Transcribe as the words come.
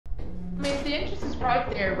I mean, the entrance is right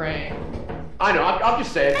there, Ray. I know, I'm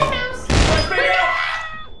just saying.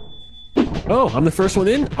 Oh, I'm the first one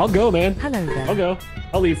in? I'll go, man. Hello there. I'll go.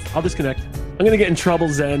 I'll leave. I'll disconnect. I'm gonna get in trouble,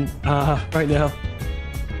 Zen, right now.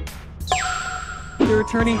 Your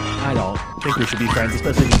attorney? I don't think we should be friends,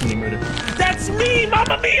 especially if you murder. That's me,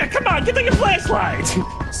 Mamma Mia! Come on, give me your flashlight!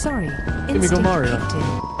 Sorry, Give me go Mario.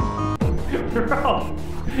 Bro,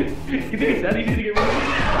 you think it's that easy to get rid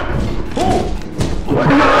of? Oh!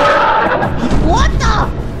 What the?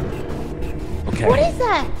 Okay. What is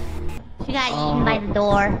that? She got eaten by the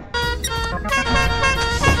door.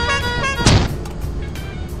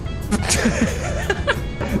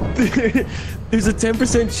 There's a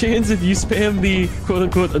 10% chance if you spam the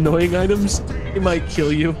quote-unquote annoying items, it might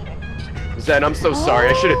kill you. Zen, I'm so sorry.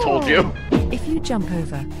 I should have told you. If you jump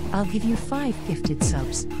over, I'll give you 5 gifted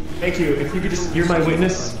subs. Thank you. If you could just, you're my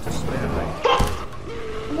witness.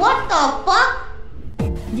 What the fuck?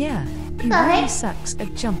 Yeah, he The really heck? sucks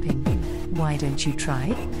at jumping. Why don't you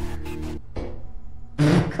try?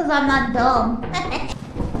 Cause I'm not dumb.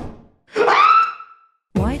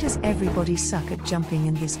 Why does everybody suck at jumping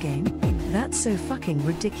in this game? That's so fucking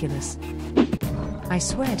ridiculous. I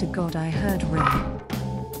swear to God I heard Ray.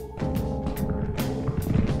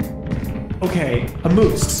 Okay, a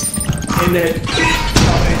moose. And then...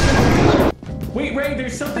 Wait, Ray,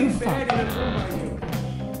 there's something bad in the room by you.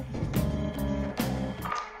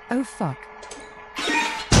 Oh fuck.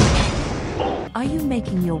 Are you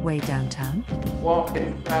making your way downtown?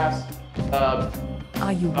 Walking fast.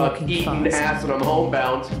 Are you walking Eating fast? ass and I'm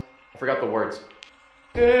homebound. I forgot the words.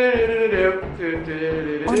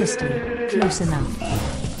 Honestly, close enough.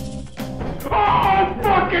 Oh,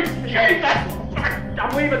 fucking Jesus!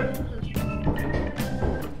 I'm leaving.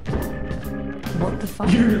 What the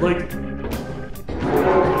fuck? You're like...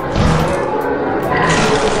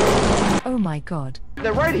 Oh my god.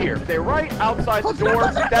 They're right here. They're right outside the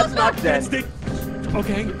door. That's not dead.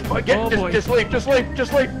 Okay. Again, Oh boy. just leave. Just leave.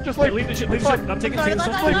 Just leave. Just leave. Leave the shit, leave the shit. I'm taking Sorry, things.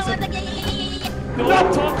 look, Don't look, talk look, to look,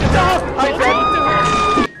 Don't talk to I Don't said- talk to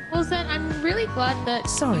her. Well, Zen, I'm really glad that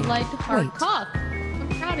Sorry, you liked hard wait. cock. I'm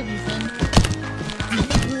proud of you, Zen.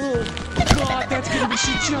 Oh, God, that's gonna be...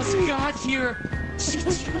 She just got here. She's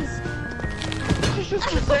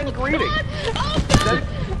just a Zen greeting. Oh God!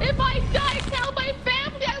 If I die, tell my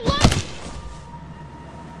family I love.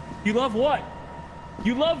 You love what?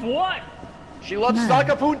 You love what? She loves Man,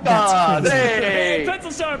 Sakapunta. that's crazy. Hey!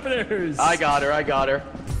 Pencil sharpeners. I got her. I got her.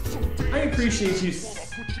 I appreciate you.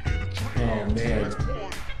 Oh man.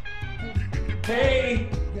 Hey,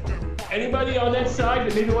 anybody on that side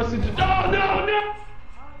that maybe wants to? Oh no, no!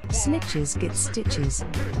 Snitches get stitches.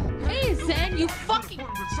 Hey, Zen, you fucking.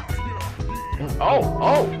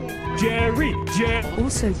 Oh. Jerry.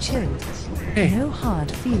 Also chilled. Hey. No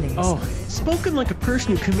hard feelings. Oh, spoken like a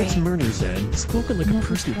person who commits murder, Zen. Spoken like a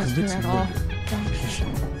person who commits murder.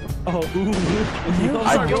 Oh, ooh. No,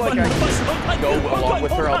 I feel like I can go along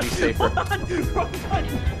with her. I'll be safer.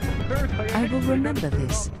 I will remember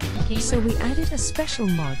this. So we added a special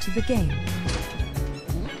mod to the game.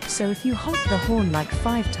 So if you honk the horn like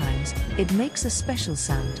 5 times, it makes a special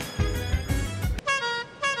sound.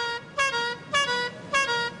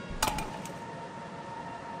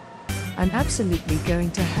 I'm absolutely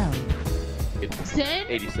going to hell. Zen,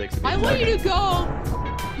 86. I want you to go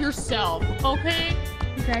yourself, okay?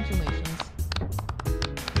 Congratulations.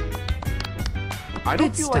 I don't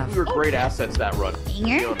Good feel like stuff. we were great assets that run. To be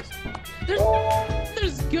Here? honest.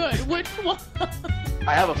 There's good. Which one?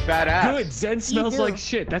 I have a fat ass. Good. Zen smells do. like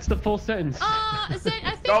shit. That's the full sentence. Zen,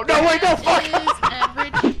 I think. No, wait, no, fuck! Is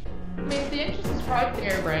average. I mean, the entrance is right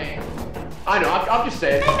there, Ray. I know. I'm just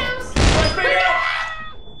saying.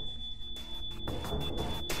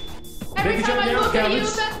 Every Make a time jump I down, look at you,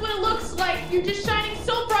 cowards. that's what it looks like. You're just shining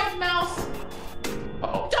so bright, mouse.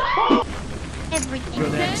 Oh.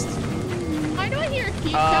 Everything. next. I know I hear a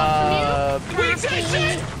keep sound from you. Wait,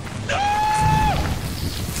 shit!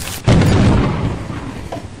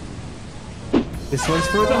 This one's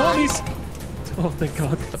for the homies. Oh, thank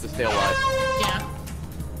God. Have to stay alive. Yeah.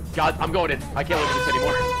 God, I'm going in. I can't live with this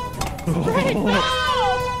anymore.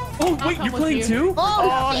 Oh, wait, come you're with playing you. too?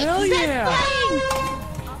 Oh, hell yeah!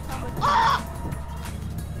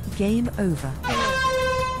 Game over.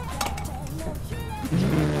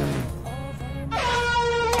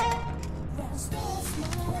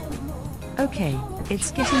 Okay,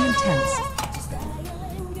 it's getting intense.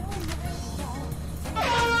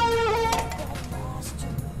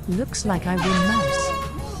 Looks like I win mouse.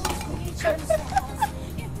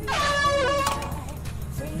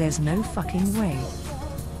 There's no fucking way.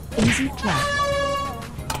 Easy clap.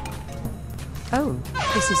 Oh,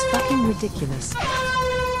 this is fucking ridiculous.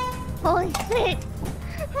 Holy shit!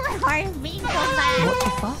 My heart is beating so fast. What the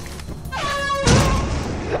fuck?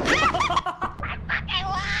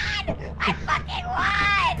 I fucking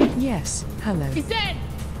won! Yes, hello. He said,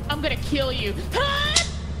 I'm gonna kill you.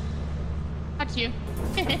 Not you.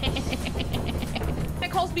 That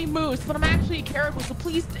calls me Moose, but I'm actually a character, so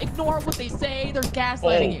please ignore what they say. They're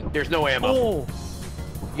gaslighting you. There's no ammo. Oh.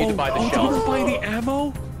 You need to buy the You shells. want to buy the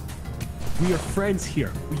ammo? We are friends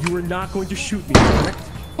here. You are not going to shoot me, correct?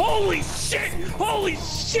 Holy shit! Holy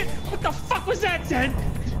shit! What the fuck was that, Zen?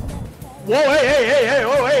 Whoa, hey,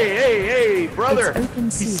 oh, hey, brother. It's open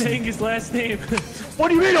He's season. saying his last name. What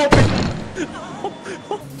do you mean open?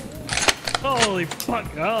 Holy fuck.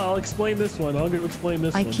 Oh, I'll explain this one. I'm going to explain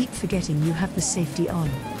this I one. keep forgetting you have the safety on.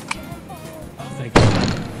 Oh, thank you.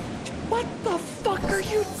 What the fuck are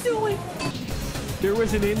you doing? There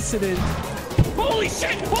was an incident. Holy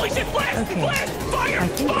shit! Holy shit! Blast! Okay. Blast! Fire! I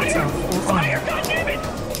think it's Fire! off or on. Fire! God damn it!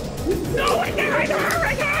 No! Right there! Right there!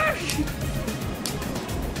 Right there!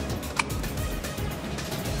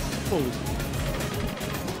 Holy.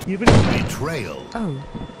 Even Betrayal. Oh,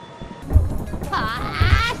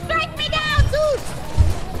 Ah, strike me down, dude!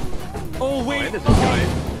 oh wait. This is good.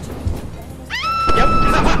 Yep.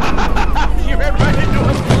 You ran right into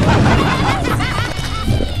him.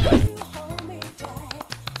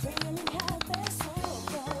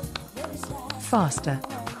 faster.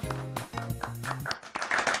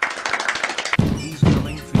 He's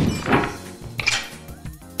coming for you.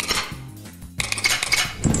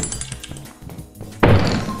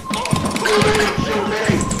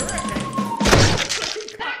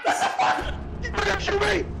 Shoot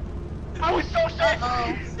me! I was so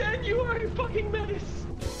sorry. Zen, you are a fucking menace.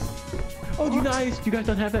 Oh, do you guys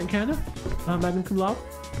don't have that in Canada? Magna cum laude?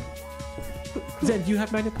 Zen, do you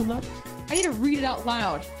have magna cum laude? I need to read it out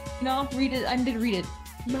loud. No, read it. I need to read it.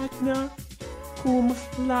 Magna cum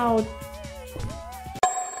laude.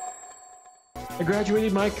 I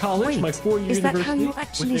graduated my college, my Wait, four-year is that university. how you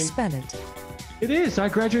actually with a- spell it? It is. I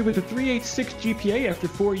graduated with a 3.86 GPA after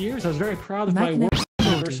 4 years. I was very proud of my Magna work. cum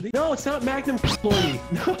laude. University. No, it's not Magnum employee.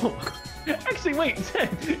 No. Actually, wait. Zen,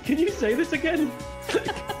 can you say this again? Say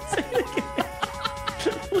it again.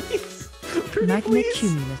 Please. Pretty Magna please.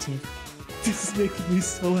 cumulative. This is making me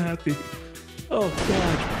so happy. Oh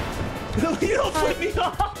god. You don't flip me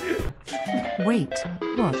off! Wait,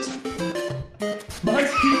 what? My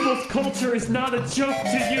people's culture is not a joke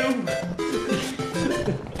to you!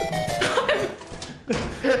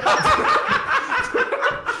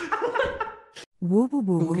 Woo woo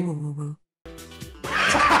woo woo woo woo woo.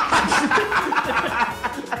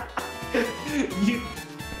 You...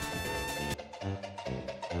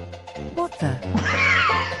 What the?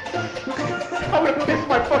 I'm gonna piss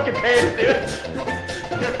my fucking pants, dude.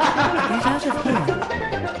 Get out of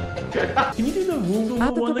here. Can you do the woo woo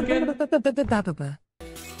woo one again? Ba-ba-ba-ba-ba-ba-ba-ba-ba.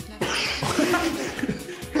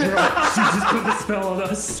 She just put the spell on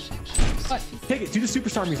us. What? Take it, do the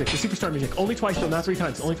superstar music, Only twice though, not 3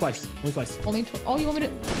 times. Only twice. Oh, you want me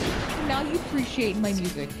to? Now you appreciate my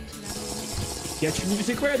music. Get your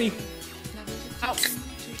music ready. Ow.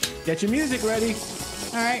 Get your music ready.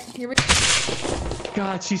 All right, here we go.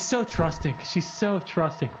 God, she's so trusting.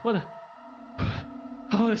 What a...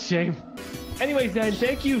 Oh, what a shame. Anyway, Zen,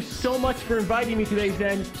 thank you so much for inviting me today,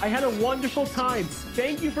 Zen. I had a wonderful time.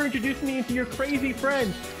 Thank you for introducing me into your crazy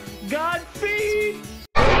friends. Godspeed!